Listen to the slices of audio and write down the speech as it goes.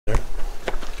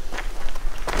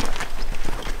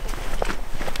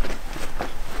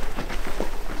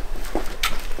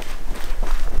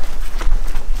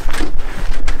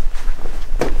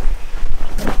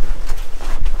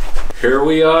Here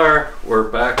we are. We're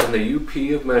back in the UP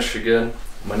of Michigan,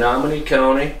 Menominee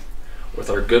County, with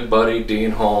our good buddy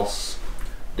Dean Hulse.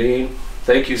 Dean,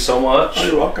 thank you so much. Oh,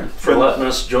 you're welcome for letting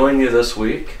us join you this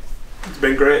week. It's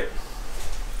been great.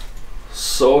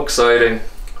 So exciting.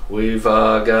 We've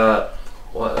got,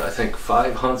 what, I think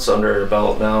 5 hunts under our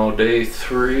belt now. Day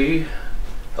 3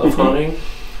 of hunting.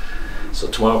 So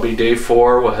tomorrow will be day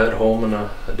 4. We'll head home in a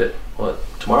day. What?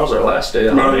 Tomorrow's our last day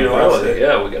of hunting.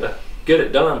 Yeah, we gotta get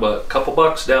it done, but a couple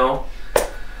bucks down.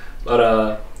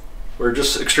 But we're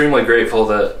just extremely grateful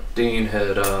that Dean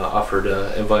had offered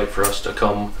an invite for us to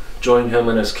come join him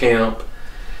in his camp.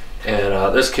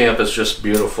 And this camp is just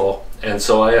beautiful. And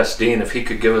so I asked Dean if he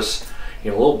could give us a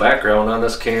little background on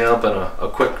this camp and a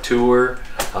quick tour.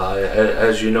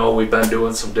 As you know, we've been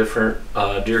doing some different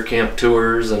deer camp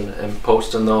tours and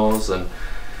posting those. And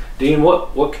Dean,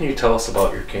 what can you tell us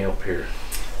about your camp here?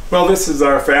 Well, this is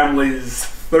our family's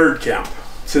 3rd camp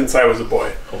since I was a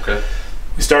boy. Okay.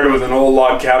 We started with an old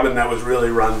log cabin that was really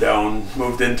run down,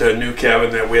 moved into a new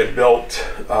cabin that we had built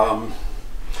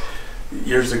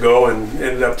years ago, and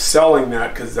ended up selling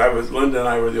that because Linda and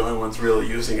I were the only ones really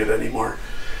using it anymore.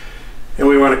 And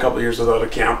we went a couple years without a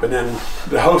camp, and then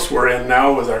the house we're in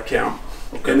now was our camp.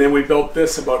 Okay. And then we built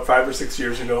this about 5 or 6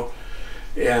 years ago,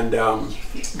 and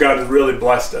God has really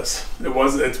blessed us.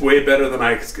 It's way better than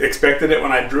I expected it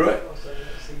when I drew it,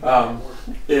 and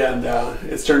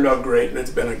it's turned out great, and it's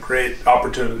been a great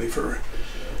opportunity for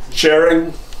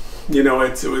sharing.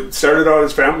 It started out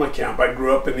as family camp. I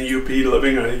grew up in the UP,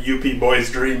 living a UP boy's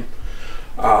dream.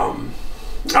 I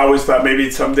always thought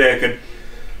maybe someday I could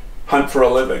hunt for a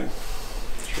living.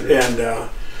 Sure. And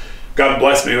God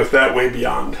blessed me with that way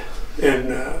beyond,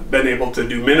 and been able to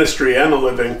do ministry and a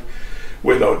living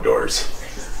with outdoors.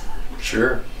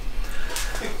 Sure.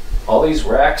 All these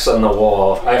racks on the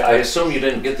wall, I assume you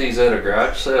didn't get these at a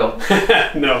garage sale?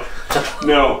 No.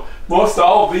 Most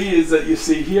all of these that you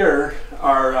see here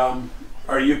are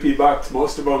UP bucks.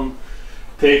 Most of them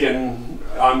taken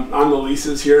on the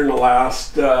leases here in the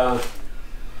last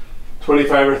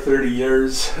 25 or 30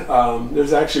 years.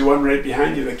 There's actually one right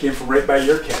behind you that came from right by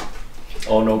your camp.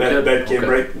 Oh, no kidding. That came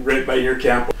right by your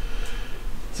camp.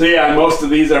 So yeah, most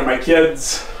of these are my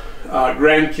kids,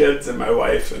 grandkids, and my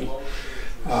wife, and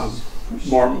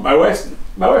more. My wife's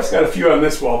got a few on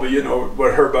this wall, but you know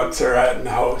where her bucks are at in the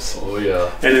house. Oh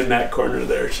yeah. And in that corner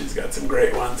there, she's got some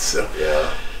great ones. So. Yeah,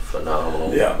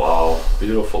 phenomenal. Yeah. Wow,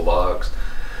 beautiful box,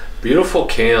 beautiful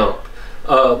camp.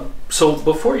 So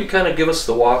before you kind of give us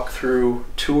the walkthrough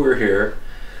tour here,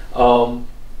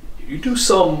 you do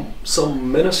some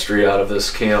ministry out of this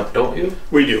camp, don't you?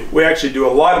 We do. We actually do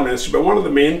a lot of ministry, but one of the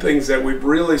main things that we've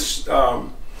really,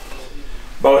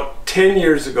 about 10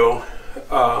 years ago,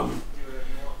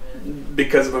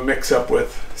 because of a mix-up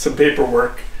with some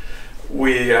paperwork,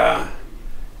 we the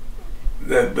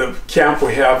camp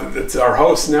we have, it's our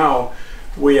house now,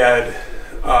 we had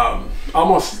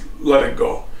almost let it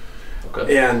go.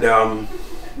 Okay. And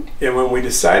when we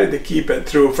decided to keep it,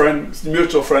 through a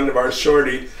mutual friend of ours,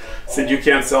 Shorty, said, "You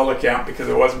can't sell the camp because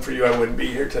if it wasn't for you, I wouldn't be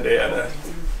here today." At a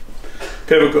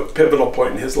pivotal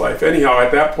point in his life. Anyhow,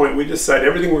 at that point, we decided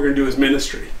everything we're going to do is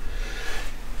ministry,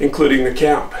 including the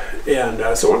camp. And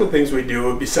so one of the things we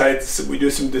do, besides we do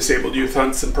some disabled youth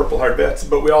hunts and Purple Heart vets,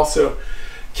 but we also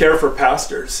care for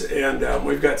pastors. And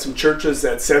we've got some churches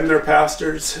that send their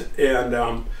pastors, and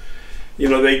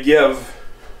they give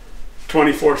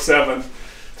 24/7,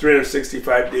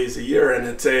 365 days a year, and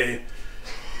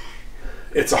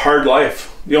it's a hard life.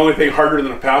 The only thing harder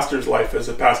than a pastor's life is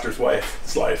a pastor's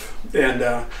wife's life. And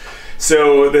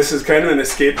so this is kind of an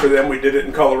escape for them. We did it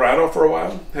in Colorado for a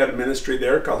while, had a ministry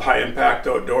there called High Impact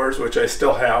Outdoors, which I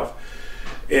still have.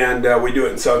 And we do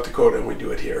it in South Dakota, and we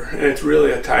do it here. And it's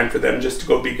really a time for them just to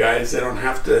go be guys. They don't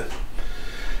have to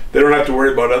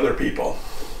worry about other people.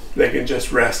 They can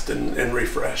just rest and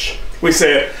refresh. We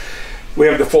say it, we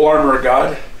have the full armor of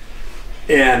God,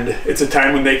 and it's a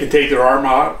time when they can take their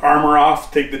armor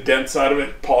off, take the dents out of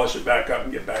it, polish it back up,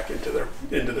 and get back into their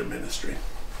ministry.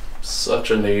 Such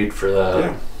a need for that.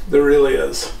 Yeah, there really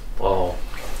is. Wow.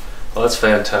 Well, that's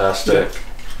fantastic. Yeah.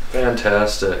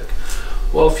 Fantastic.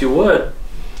 Well, if you would,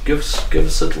 give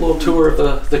us a little tour of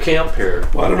the camp here.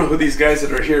 Well, I don't know who these guys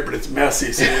that are here, but it's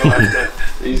messy, so you'll have to...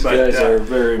 These guys are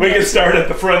very We messy. can start at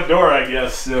the front door, I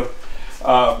guess. So,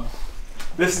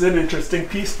 this is an interesting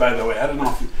piece, by the way. I don't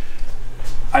know if...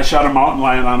 I shot a mountain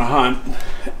lion on a hunt,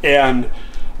 and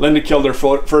Linda killed her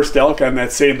first elk on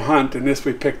that same hunt, and this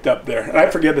we picked up there. And I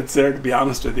forget it's there, to be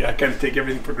honest with you. I kind of take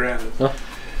everything for granted. Huh?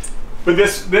 But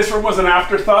this room was an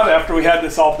afterthought after we had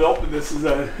this all built. But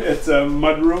it's a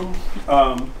mud room,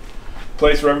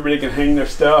 place where everybody can hang their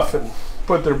stuff and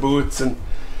put their boots and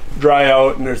dry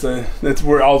out. And that's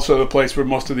where also the place where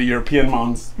most of the European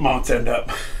mounts end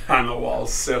up on the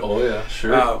walls. So, oh yeah,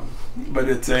 sure. But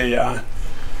it's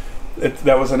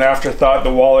that was an afterthought.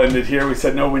 The wall ended here. We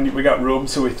said no, we got room,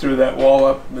 so we threw that wall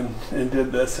up and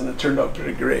did this, and it turned out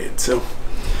pretty great. So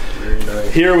very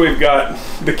nice. Here we've got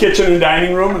the kitchen and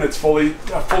dining room, and it's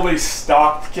a fully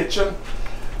stocked kitchen.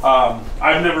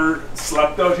 I've never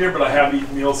slept out here, but I have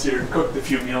eaten meals here, cooked a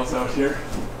few meals out here.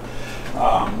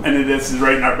 And this is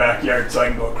right in our backyard, so I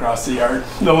can go across the yard.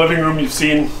 The living room you've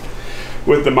seen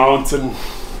with the mounts, and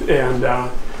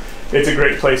it's a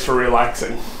great place for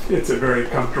relaxing. It's a very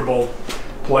comfortable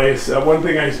place. One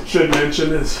thing I should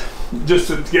mention is, just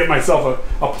to get myself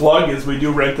a plug, is we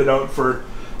do rent it out for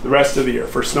the rest of the year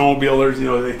for snowmobilers. You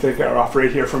know, they take off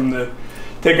right here from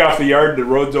take off the yard. The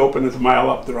road's open. It's a mile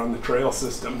up there on the trail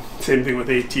system. Same thing with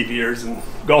ATVers and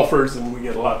golfers, and we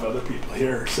get a lot of other people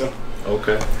here. So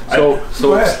okay. So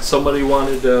if somebody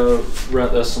wanted to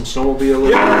rent us some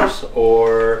snowmobilers,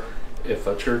 or if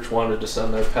a church wanted to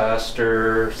send their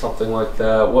pastor or something like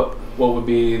that, what would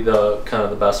be the kind of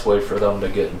the best way for them to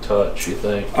get in touch, you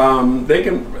think? They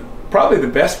can, probably the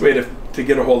best way to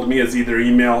get a hold of me is either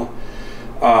email,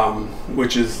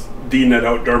 which is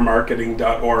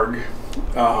dean@outdoormarketing.org.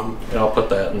 And I'll put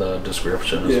that in the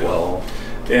description as well.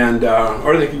 And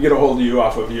or they can get a hold of you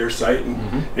off of your site,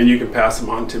 and you can pass them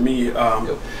on to me.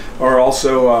 Yep. Or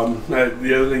also,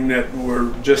 the other thing that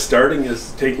we're just starting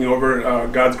is taking over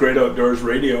God's Great Outdoors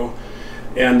Radio,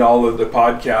 and all of the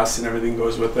podcasts and everything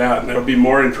goes with that. And there'll be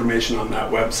more information on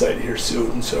that website here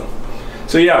soon. So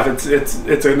yeah, it's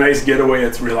a nice getaway.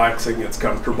 It's relaxing. It's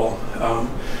comfortable.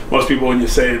 Most people, when you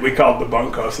say it, we call it the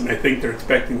bunkhouse, and I think they're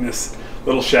expecting this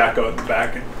little shack out in the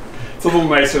back. It's a little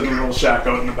nicer than a little shack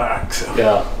out in the back. So.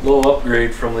 Yeah, a little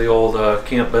upgrade from the old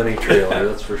Camp Benny trailer,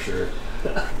 that's for sure.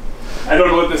 I don't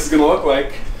know what this is going to look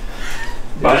like,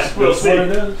 but we'll see. What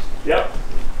it is. Yep.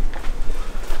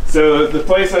 So the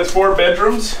place has 4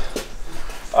 bedrooms,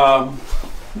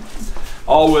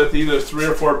 all with either 3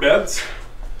 or 4 beds,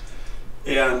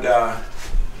 and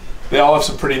they all have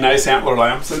some pretty nice antler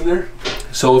lamps in there.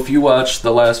 So if you watched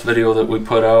the last video that we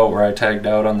put out where I tagged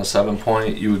out on the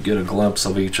 7-point, you would get a glimpse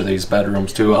of each of these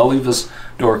bedrooms too. I'll leave this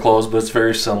door closed, but it's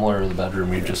very similar to the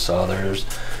bedroom you just saw. There's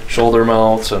shoulder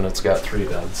mounts, and it's got 3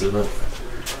 beds in it.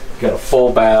 Got a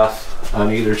full bath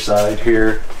on either side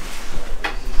here.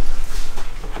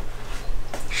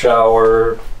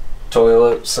 Shower,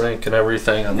 toilet, sink, and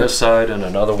everything on this side, and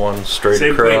another one straight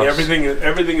Same across. Thing.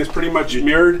 Everything is pretty much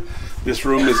mirrored. This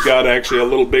room has got actually a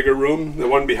little bigger room. The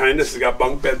one behind us has got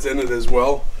bunk beds in it as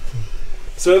well.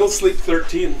 So it'll sleep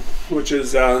 13, which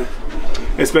is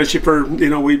especially for, you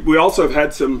know, we also have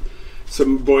had some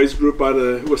boys group out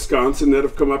of Wisconsin that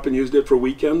have come up and used it for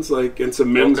weekends, and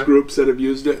some men's groups that have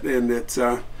used it, and it's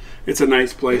a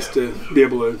nice place to be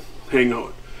able to hang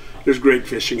out. There's great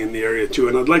fishing in the area too,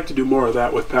 and I'd like to do more of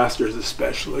that with pastors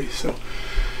especially. So,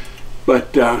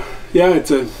 but yeah, it's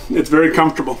very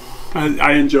comfortable.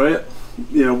 I enjoy it.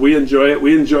 You know, we enjoy it.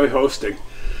 We enjoy hosting.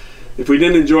 If we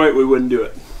didn't enjoy it, we wouldn't do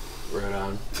it. Right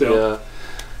on. So, yeah.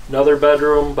 Another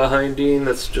bedroom behind Dean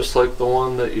that's just like the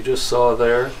one that you just saw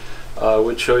there.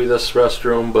 We'd show you this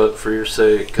restroom, but for your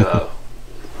sake,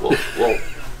 we'll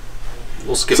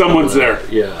skip. Someone's there.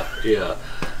 Yeah.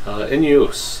 In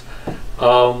use.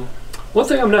 One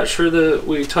thing I'm not sure that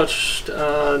we touched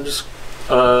on, just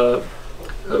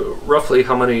roughly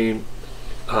how many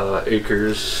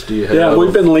acres do you have? Yeah,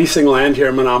 we've been leasing land here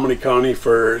in Menominee County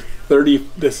for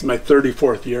this is my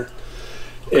 34th year.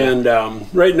 And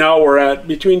right now we're at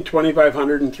between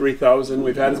 2,500 and 3,000.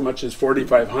 We've had as much as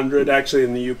 4,500. Actually,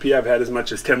 in the UP, I've had as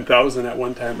much as 10,000 at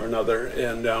one time or another.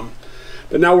 And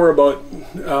but now we're about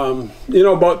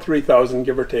about 3,000,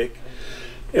 give or take.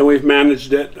 And we've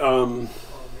managed it.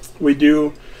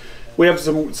 We have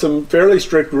some fairly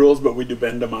strict rules, but we do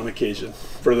bend them on occasion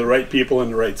for the right people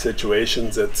in the right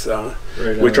situations. It's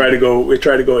we try to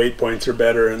go 8 points or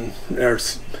better, and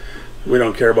we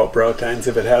don't care about brow tines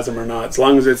if it has them or not, as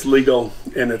long as it's legal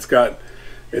and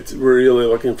we're really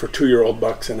looking for 2-year-old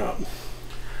bucks and up.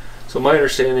 So my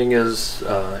understanding is,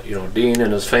 Dean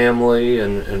and his family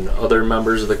and other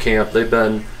members of the camp, they've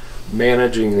been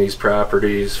managing these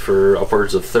properties for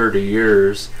upwards of 30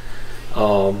 years.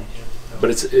 But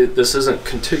this isn't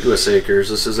contiguous acres.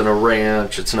 This isn't a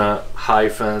ranch. It's not high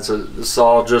fence. It's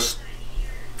all just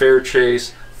fair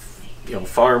chase,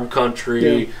 farm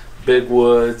country, big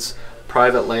woods,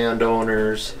 private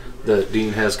landowners that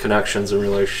Dean has connections and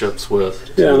relationships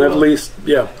with. Yeah, and at least,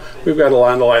 we've got a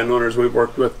lot of landowners we've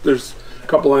worked with. There's a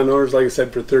couple landowners, like I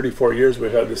said, for 34 years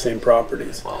we've had the same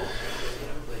properties. Wow.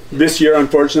 This year,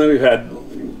 unfortunately, we've had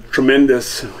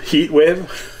tremendous heat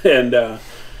wave, and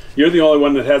you're the only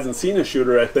one that hasn't seen a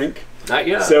shooter, I think. Not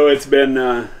yet. So it's been,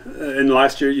 in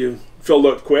last year you filled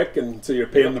out quick, and so you're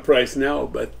paying the price now.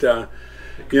 But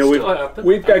you know,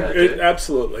 we've got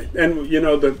absolutely, and you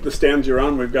know the stands you're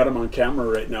on, we've got them on camera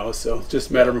right now. So it's just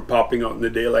a matter of popping out in the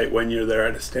daylight when you're there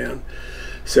at a stand.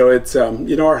 So it's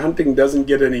you know, our hunting doesn't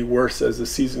get any worse as the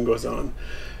season goes on.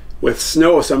 With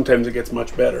snow, sometimes it gets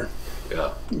much better.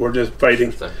 Yeah, we're just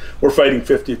fighting. We're fighting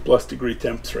 50+ degree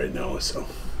temps right now. So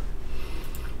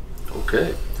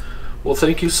okay. Well,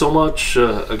 thank you so much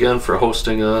again for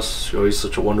hosting us. You're always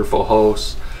such a wonderful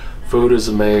host. Food is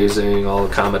amazing, all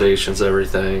accommodations,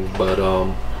 everything. But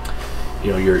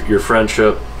you know, your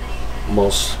friendship,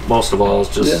 most of all,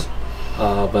 has just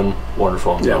been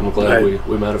wonderful. I'm glad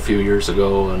we met a few years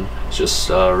ago, and it's just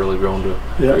really grown to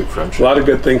a great friendship. A lot of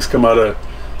good things come out of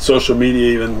social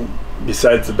media, even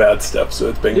besides the bad stuff. So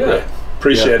it's been great.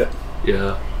 Appreciate it.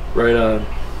 Yeah, right on.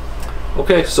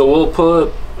 Okay, so we'll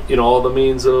put, you know, all the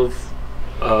means of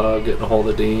getting a hold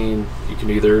of Dean. You can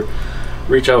either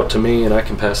reach out to me and I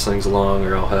can pass things along,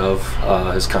 or I'll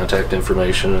have his contact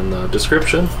information in the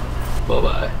description.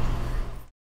 Bye-bye.